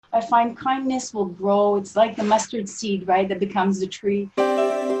I find kindness will grow. It's like the mustard seed, right, that becomes a tree.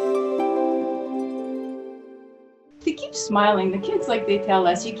 To keep smiling, the kids, like they tell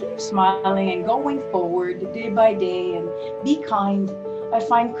us, you keep smiling and going forward day by day and be kind. I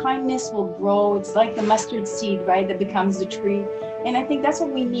find kindness will grow. It's like the mustard seed, right, that becomes a tree. And I think that's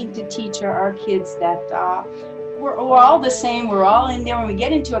what we need to teach our kids, that we're all the same. We're all in there. When we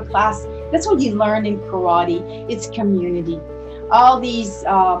get into a class, that's what you learn in karate. It's community. All these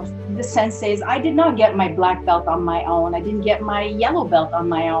the senseis. I did not get my black belt on my own. I didn't get my yellow belt on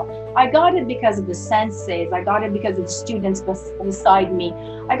my own. I got it because of the senseis. I got it because of the students beside me.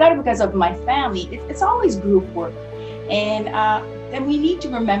 I got it because of my family. It's always group work, and we need to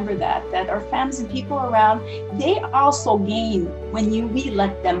remember that our families and people around, they also gain when we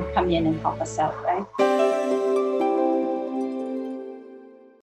let them come in and help us out, right?